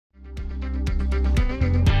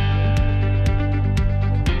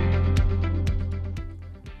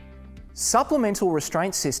Supplemental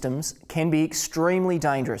restraint systems can be extremely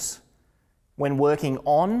dangerous. When working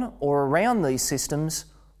on or around these systems,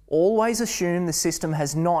 always assume the system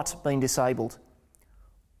has not been disabled.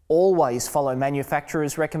 Always follow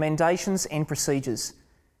manufacturer's recommendations and procedures.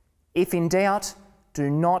 If in doubt,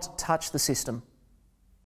 do not touch the system.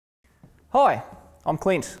 Hi, I'm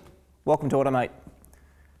Clint. Welcome to AutoMate.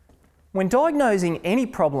 When diagnosing any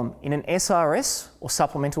problem in an SRS or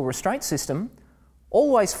supplemental restraint system,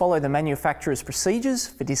 always follow the manufacturer's procedures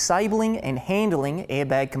for disabling and handling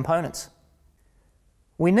airbag components.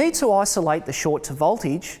 We need to isolate the short to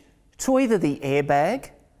voltage to either the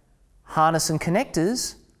airbag, harness and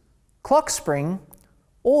connectors, clock spring,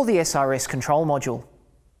 or the SRS control module.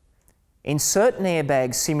 Insert an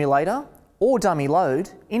airbag simulator or dummy load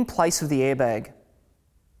in place of the airbag.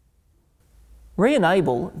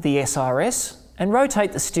 Re-enable the SRS and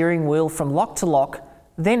rotate the steering wheel from lock to lock,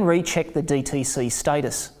 then recheck the DTC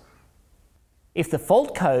status. If the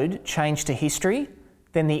fault code changed to history,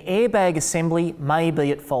 then the airbag assembly may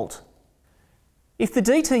be at fault. If the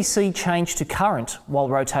DTC changed to current while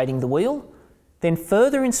rotating the wheel, then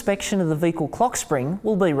further inspection of the vehicle clock spring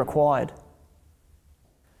will be required.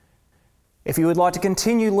 If you would like to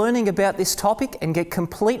continue learning about this topic and get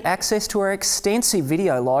complete access to our extensive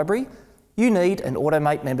video library, you need an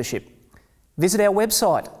AutoMate membership. Visit our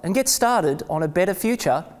website and get started on a better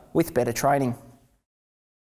future with better training.